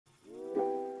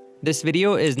This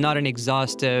video is not an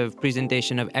exhaustive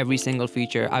presentation of every single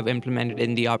feature I've implemented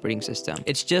in the operating system.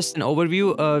 It's just an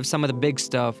overview of some of the big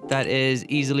stuff that is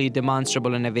easily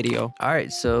demonstrable in a video.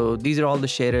 Alright, so these are all the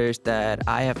shaders that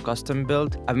I have custom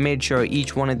built. I've made sure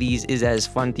each one of these is as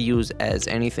fun to use as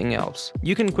anything else.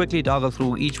 You can quickly toggle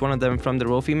through each one of them from the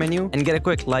Rofi menu and get a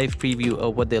quick live preview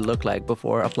of what they look like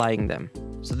before applying them.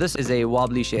 So this is a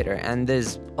wobbly shader, and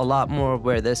there's a lot more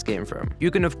where this came from.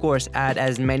 You can of course add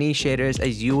as many shaders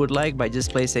as you would like by just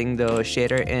placing the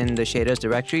shader in the shaders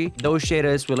directory. Those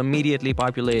shaders will immediately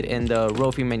populate in the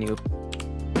Rofi menu.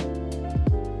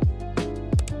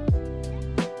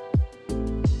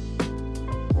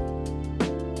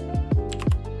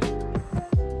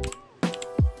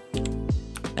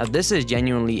 Now this is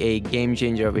genuinely a game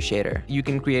changer of a shader. You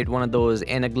can create one of those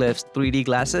anaglyphs 3D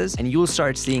glasses and you'll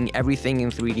start seeing everything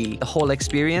in 3D. The whole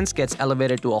experience gets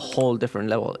elevated to a whole different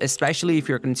level, especially if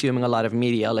you're consuming a lot of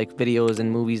media like videos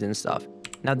and movies and stuff.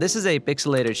 Now this is a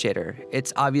pixelated shader.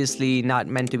 It's obviously not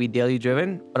meant to be daily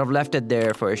driven, but I've left it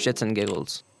there for shits and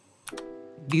giggles.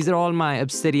 These are all my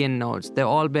Obsidian notes. They've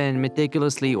all been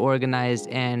meticulously organized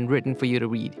and written for you to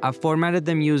read. I've formatted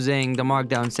them using the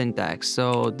Markdown syntax,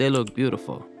 so they look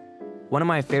beautiful. One of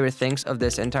my favorite things of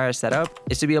this entire setup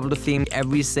is to be able to theme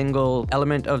every single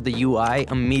element of the UI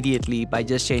immediately by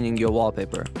just changing your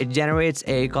wallpaper. It generates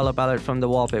a color palette from the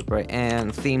wallpaper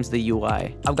and themes the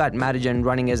UI. I've got Matugen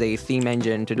running as a theme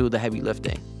engine to do the heavy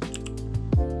lifting.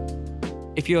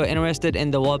 If you're interested in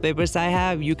the wallpapers I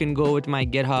have, you can go over to my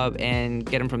GitHub and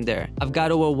get them from there. I've got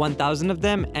over 1,000 of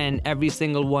them and every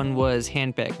single one was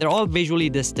handpicked. They're all visually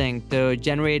distinct to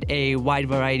generate a wide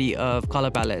variety of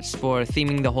color palettes for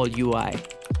theming the whole UI.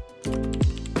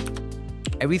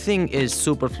 Everything is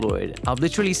super fluid. I've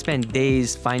literally spent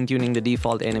days fine-tuning the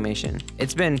default animation.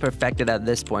 It's been perfected at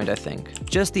this point, I think.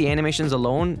 Just the animations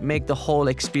alone make the whole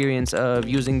experience of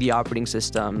using the operating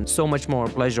system so much more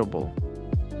pleasurable.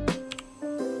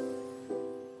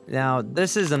 Now,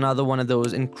 this is another one of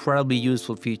those incredibly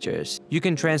useful features. You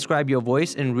can transcribe your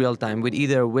voice in real time with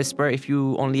either Whisper if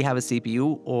you only have a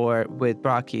CPU or with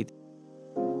Parakeet.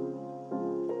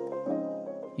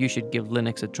 You should give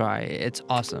Linux a try, it's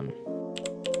awesome.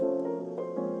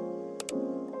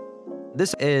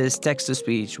 This is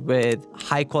text-to-speech with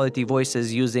high-quality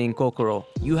voices using Kokoro.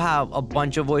 You have a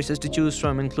bunch of voices to choose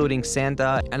from, including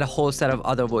Santa and a whole set of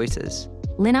other voices.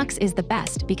 Linux is the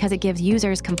best because it gives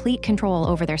users complete control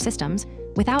over their systems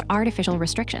without artificial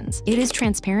restrictions. It is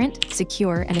transparent,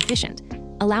 secure, and efficient,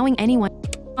 allowing anyone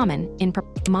to comment,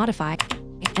 modify,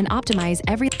 and optimize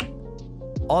every.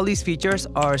 All these features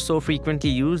are so frequently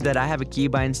used that I have a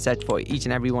Keybinds set for each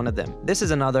and every one of them. This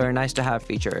is another nice-to-have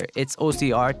feature. It's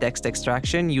OCR text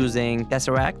extraction using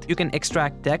Tesseract. You can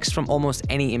extract text from almost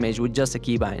any image with just a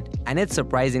keybind, and it's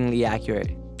surprisingly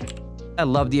accurate. I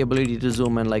love the ability to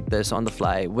zoom in like this on the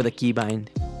fly with a keybind.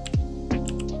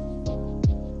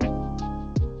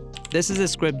 This is a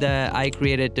script that I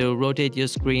created to rotate your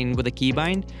screen with a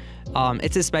keybind.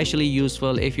 It's especially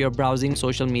useful if you're browsing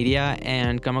social media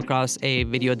and come across a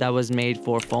video that was made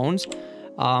for phones.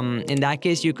 In that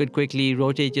case, you could quickly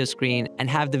rotate your screen and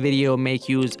have the video make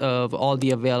use of all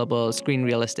the available screen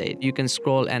real estate. You can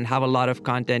scroll and have a lot of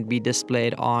content be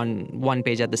displayed on one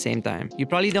page at the same time. You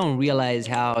probably don't realize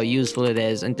how useful it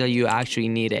is until you actually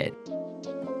need it.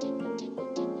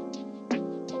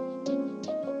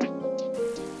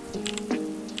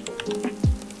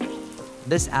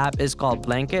 This app is called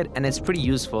Blanket, and it's pretty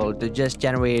useful to just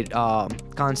generate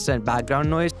constant background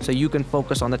noise so you can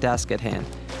focus on the task at hand.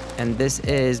 And this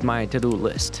is my to-do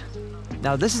list.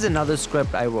 Now this is another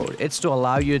script I wrote. It's to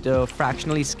allow you to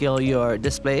fractionally scale your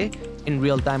display in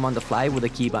real time on the fly with a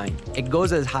keybind. It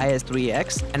goes as high as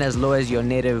 3x and as low as your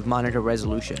native monitor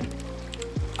resolution.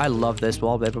 I love this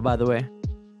wallpaper, by the way.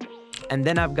 And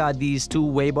then I've got these two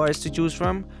Waybars to choose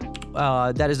from.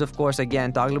 That is of course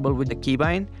again toggleable with the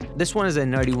keybind. This one is a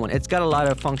nerdy one. It's got a lot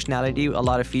of functionality, a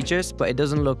lot of features, but it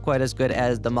doesn't look quite as good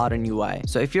as the modern UI.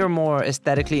 So if you're more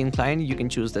aesthetically inclined, you can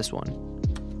choose this one.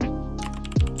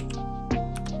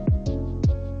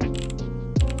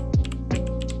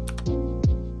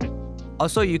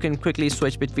 Also, you can quickly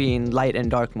switch between light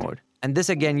and dark mode. And this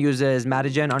again uses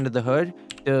Matugen under the hood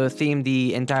to theme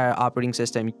the entire operating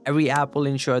system. Every app will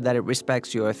ensure that it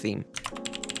respects your theme.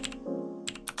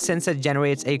 Since it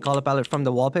generates a color palette from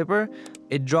the wallpaper,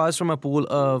 it draws from a pool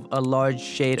of a large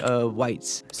shade of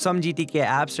whites. Some GTK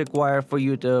apps require for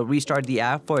you to restart the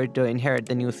app for it to inherit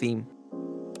the new theme.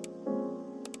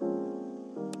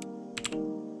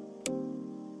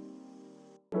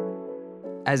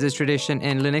 As is tradition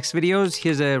in Linux videos,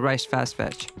 here's a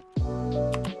Fastfetch.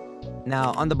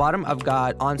 Now, on the bottom, I've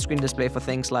got on-screen display for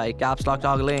things like caps lock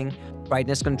toggling,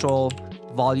 brightness control,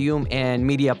 volume, and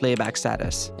media playback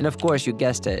status. And of course, you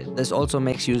guessed it, this also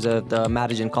makes use of the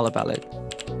Matugen color palette.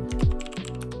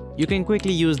 You can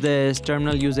quickly use this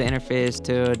terminal user interface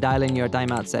to dial in your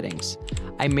timeout settings.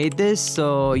 I made this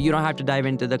so you don't have to dive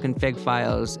into the config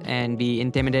files and be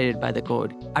intimidated by the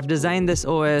code. I've designed this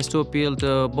OS to appeal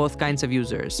to both kinds of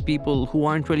users, people who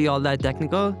aren't really all that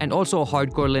technical, and also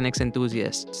hardcore Linux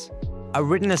enthusiasts. I've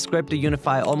written a script to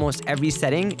unify almost every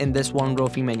setting in this one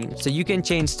Rofi menu, so you can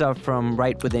change stuff from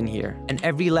right within here. And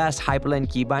every last Hyprland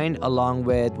keybind, along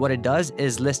with what it does,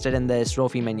 is listed in this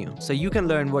Rofi menu. So you can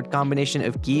learn what combination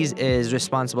of keys is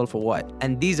responsible for what.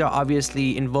 And these are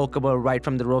obviously invocable right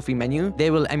from the Rofi menu.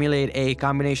 They will emulate a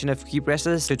combination of key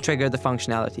presses to trigger the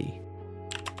functionality.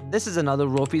 This is another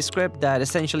Rofi script that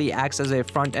essentially acts as a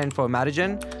front end for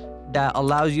Matugen, that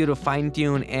allows you to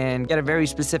fine-tune and get a very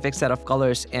specific set of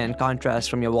colors and contrast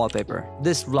from your wallpaper.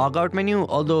 This vlogout menu,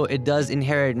 although it does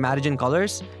inherit Matugen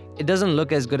colors, it doesn't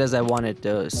look as good as I want it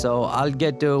to, so I'll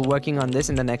get to working on this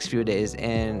in the next few days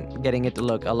and getting it to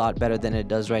look a lot better than it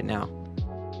does right now.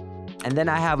 And then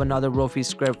I have another Rofi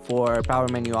script for power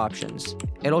menu options.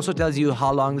 It also tells you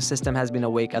how long the system has been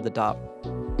awake at the top.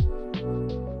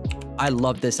 I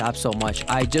love this app so much.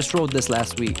 I just wrote this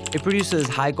last week. It produces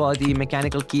high quality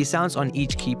mechanical key sounds on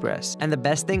each key press. And the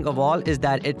best thing of all is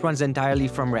that it runs entirely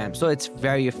from RAM, so it's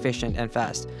very efficient and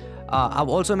fast. I've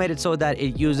also made it so that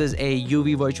it uses a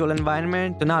UV virtual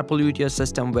environment to not pollute your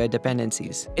system with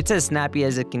dependencies. It's as snappy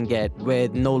as it can get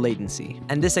with no latency.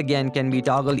 And this again can be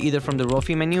toggled either from the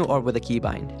Rofi menu or with a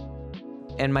keybind.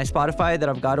 And my Spotify that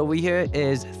I've got over here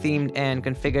is themed and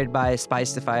configured by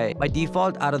Spicetify. By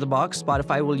default, out of the box,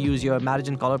 Spotify will use your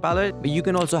Matugen color palette, but you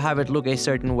can also have it look a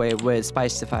certain way with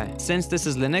Spicetify. Since this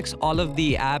is Linux, all of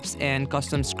the apps and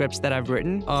custom scripts that I've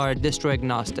written are distro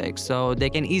agnostic, so they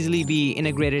can easily be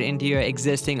integrated into your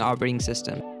existing operating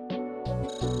system.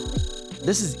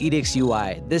 This is EDex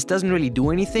UI. This doesn't really do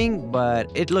anything,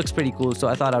 but it looks pretty cool, so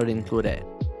I thought I would include it.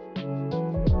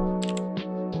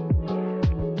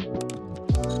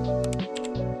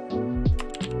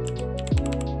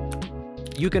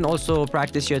 You can also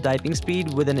practice your typing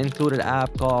speed with an included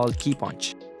app called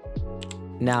KeyPunch.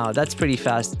 Now, that's pretty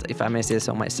fast, if I may say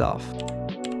so myself.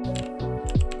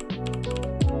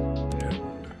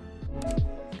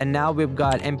 And now we've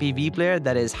got MPV Player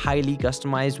that is highly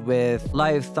customized with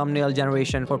live thumbnail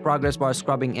generation for progress bar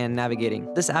scrubbing and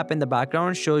navigating. This app in the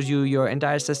background shows you your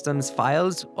entire system's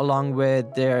files along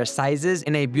with their sizes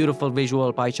in a beautiful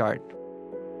visual pie chart.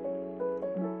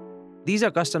 These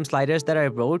are custom sliders that I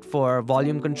wrote for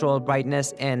volume control,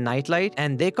 brightness, and nightlight,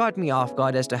 and they caught me off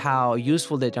guard as to how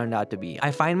useful they turned out to be. I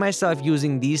find myself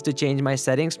using these to change my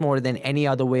settings more than any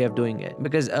other way of doing it,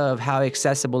 because of how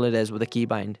accessible it is with a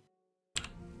keybind.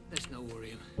 Let's not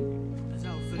worry him. As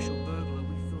our official burglar,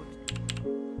 we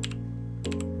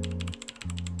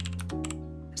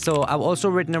thought. So I've also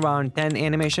written around 10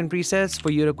 animation presets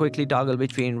for you to quickly toggle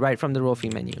between right from the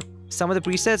Rofi menu. Some of the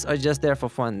presets are just there for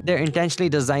fun. They're intentionally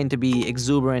designed to be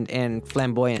exuberant and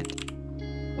flamboyant.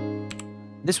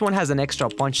 This one has an extra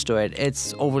punch to it.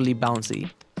 It's overly bouncy.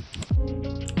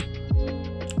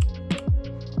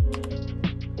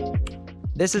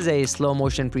 This is a slow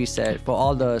motion preset for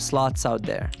all the slots out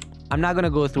there. I'm not going to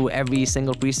go through every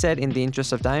single preset in the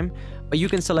interest of time, but you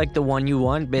can select the one you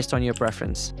want based on your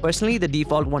preference. Personally, the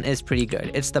default one is pretty good.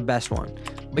 It's the best one.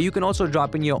 But you can also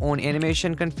drop in your own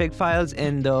animation config files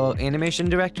in the animation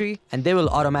directory, and they will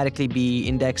automatically be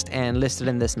indexed and listed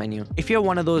in this menu. If you're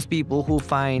one of those people who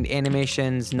find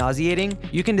animations nauseating,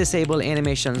 you can disable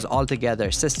animations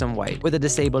altogether system-wide with a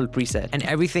disabled preset, and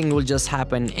everything will just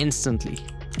happen instantly.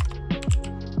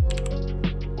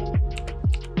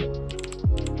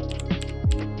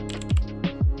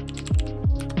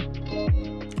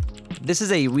 This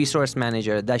is a resource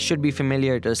manager that should be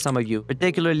familiar to some of you,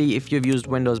 particularly if you've used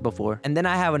Windows before. And then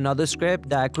I have another script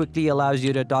that quickly allows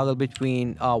you to toggle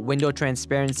between window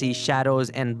transparency, shadows,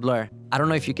 and blur. I don't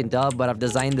know if you can tell, but I've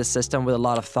designed this system with a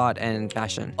lot of thought and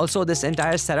passion. Also, this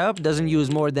entire setup doesn't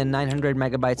use more than 900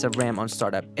 megabytes of RAM on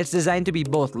startup. It's designed to be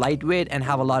both lightweight and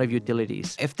have a lot of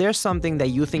utilities. If there's something that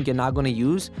you think you're not going to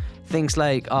use, things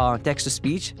like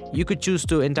text-to-speech, you could choose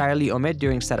to entirely omit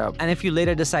during setup. And if you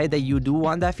later decide that you do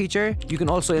want that feature, you can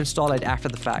also install it after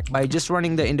the fact by just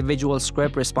running the individual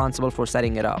script responsible for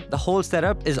setting it up. The whole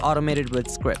setup is automated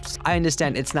with scripts. I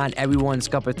understand it's not everyone's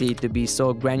cup of tea to be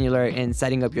so granular in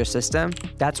setting up your system.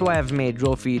 That's why I've made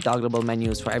Rofi toggleable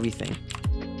menus for everything.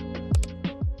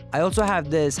 I also have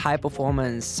this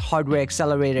high-performance,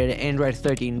 hardware-accelerated Android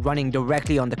 13 running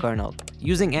directly on the kernel.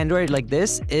 Using Android like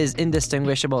this is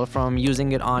indistinguishable from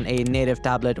using it on a native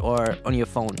tablet or on your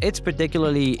phone. It's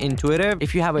particularly intuitive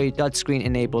if you have a touchscreen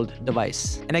enabled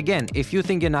device. And again, if you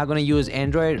think you're not going to use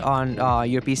Android on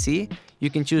your PC,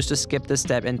 you can choose to skip this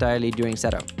step entirely during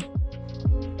setup.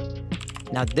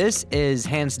 Now this is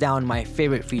hands down my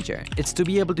favorite feature. It's to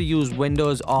be able to use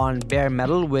Windows on bare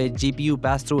metal with GPU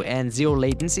Passthrough and zero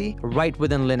latency right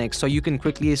within Linux, so you can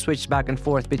quickly switch back and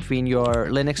forth between your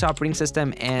Linux operating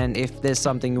system and if there's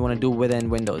something you want to do within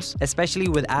Windows, especially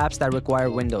with apps that require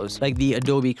Windows, like the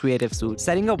Adobe Creative Suite.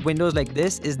 Setting up Windows like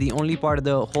this is the only part of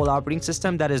the whole operating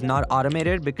system that is not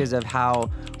automated because of how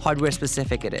hardware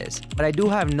specific it is. But I do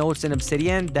have notes in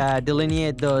Obsidian that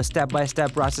delineate the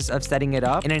step-by-step process of setting it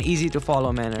up in an easy to follow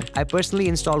manner. I personally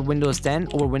installed Windows 10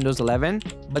 over Windows 11,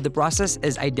 but the process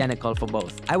is identical for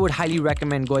both. I would highly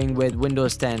recommend going with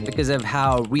Windows 10 because of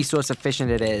how resource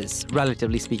efficient it is,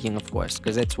 relatively speaking, of course,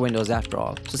 because it's Windows after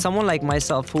all. So someone like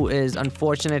myself who is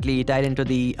unfortunately tied into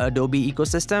the Adobe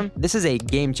ecosystem, this is a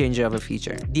game changer of a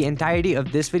feature. The entirety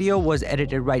of this video was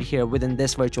edited right here within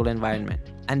this virtual environment.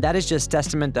 And that is just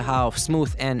testament to how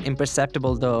smooth and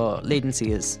imperceptible the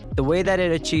latency is. The way that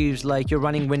it achieves like you're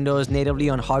running Windows natively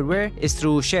on hardware is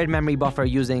through shared memory buffer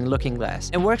using Looking Glass.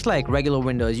 It works like regular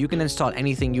Windows. You can install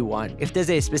anything you want. If there's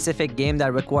a specific game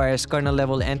that requires kernel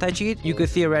level anti-cheat, you could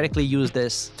theoretically use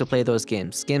this to play those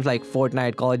games. Games like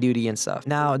Fortnite, Call of Duty and stuff.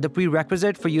 Now, the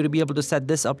prerequisite for you to be able to set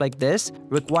this up like this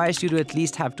requires you to at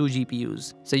least have 2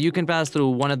 GPUs. So you can pass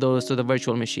through one of those to the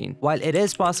virtual machine. While it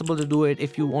is possible to do it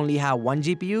if you only have 1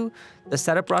 GPU, the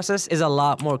setup process is a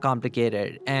lot more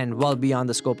complicated and well beyond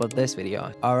the scope of this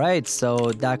video. Alright,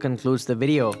 so that concludes the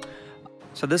video.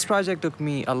 So this project took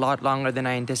me a lot longer than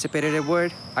I anticipated it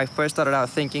would. I first started out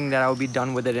thinking that I would be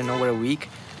done with it in over a week,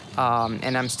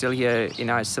 and I'm still here,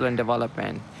 it's still in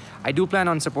development. I do plan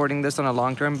on supporting this on a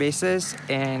long-term basis,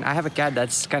 and I have a cat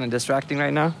that's kind of distracting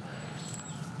right now.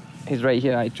 He's right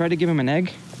here. I tried to give him an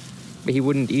egg, but he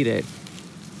wouldn't eat it.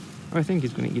 Oh, I think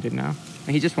he's gonna eat it now.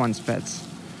 He just wants pets.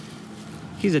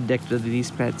 He's addicted to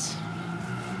these pets.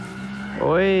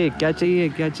 Oi, kya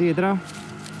chahiye? Kya chahiye? Idhar aao.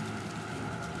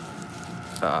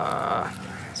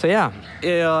 So yeah,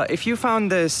 if you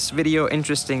found this video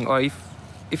interesting, or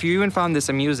if you even found this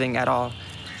amusing at all,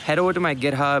 head over to my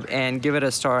GitHub and give it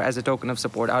a star as a token of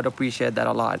support. I would appreciate that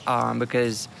a lot,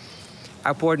 because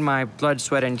I poured my blood,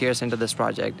 sweat, and tears into this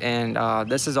project, and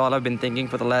this is all I've been thinking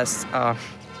for the last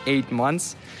 8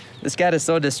 months. This cat is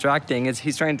so distracting.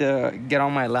 He's trying to get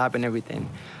on my lap and everything.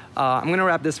 I'm gonna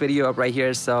wrap this video up right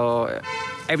here. So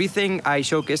everything I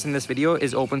showcase in this video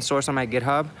is open source on my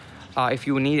GitHub. If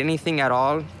you need anything at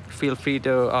all, feel free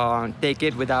to take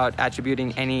it without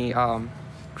attributing any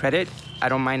credit. I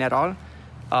don't mind at all.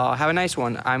 Have a nice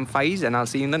one. I'm Faiz, and I'll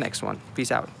see you in the next one.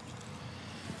 Peace out.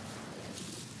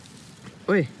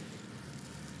 Oi.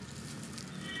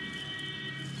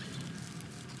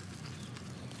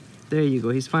 There you go.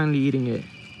 He's finally eating it.